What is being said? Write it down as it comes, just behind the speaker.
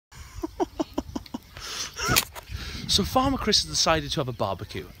So Farmer Chris has decided to have a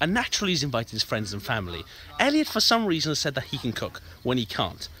barbecue, and naturally he's invited his friends and family. Elliot, for some reason, has said that he can cook when he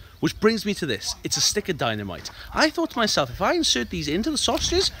can't. Which brings me to this. It's a stick of dynamite. I thought to myself, if I insert these into the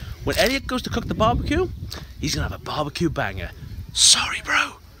sausages, when Elliot goes to cook the barbecue, he's going to have a barbecue banger. Sorry,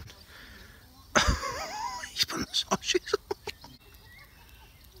 bro. He's putting the sausages on.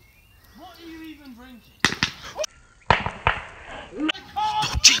 What are you even drinking?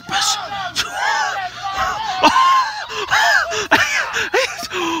 Oh, jeepers.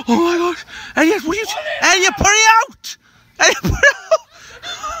 Oh my God. Elliot, what are you doing? Elliot, put it out! Elliot, put it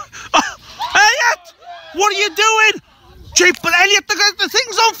out! Elliot! What are you doing? Jeepers, Elliot, the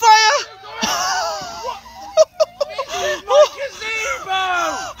thing's on fire!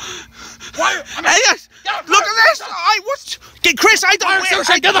 Elliot, look at this! Chris, I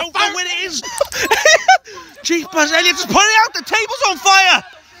don't know where it is. Jeepers, Elliot, just put it out! The table's on fire!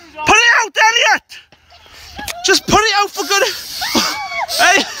 Put it out, Elliot! Just put it out for good.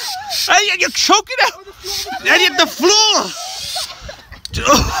 Elliot, you're choking out. Elliot, the floor.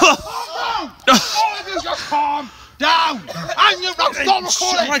 Just calm down. And you're not stop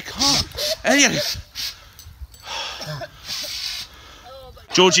recording. I can't. Elliot.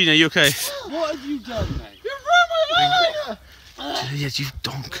 Georgina, are you okay? What have you done, mate? You ruined my eyeliner. Elliot, you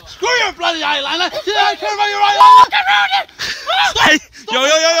donk. Screw your bloody eyeliner. Did I care about your eyeliner? Get around it. Hey,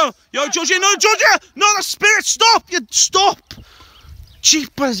 yo, Georgina, no, Georgina, no, the spirit, stop, stop.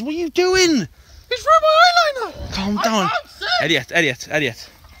 Jeepers, what are you doing? He's ruined my eyeliner. Calm down. Elliot.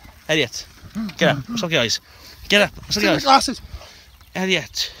 Get up, suck your eyes. Get up, suck your eyes. Glasses.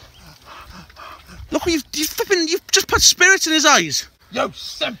 Elliot. Look, you've just put spirits in his eyes. You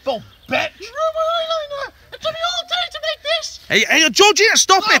simple bitch. You ruined my eyeliner. It took me all day to make this. Hey, Georgina,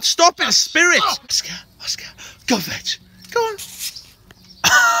 stop it, spirit. Oscar, go fetch. Go on.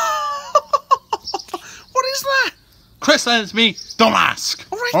 What is that? Chris sends me, don't ask.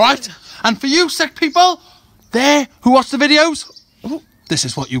 All right. All right? And for you sick people there who watch the videos, this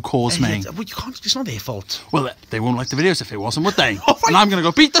is what you caused me. Well, you can't, it's not their fault. Well, they won't like the videos if it wasn't, would they? And I'm going to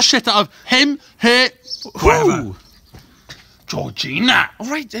go beat the shit out of him, her, whoever. Georgina. All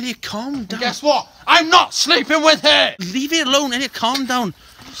right, Elliot, calm down. And guess what? I'm not sleeping with her. Leave it alone, Elliot, calm down.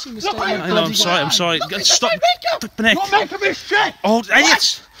 Look, I'm sorry. Stop. You're making me shit. Oh,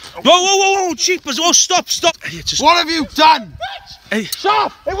 Elliot. Whoa, jeepers. Oh, stop. Elliot, just... What have you done? Elliot.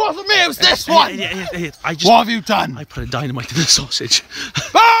 Stop. It wasn't me, it was this one. Elliot, What have you done? I put a dynamite in the sausage.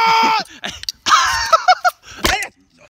 Ah!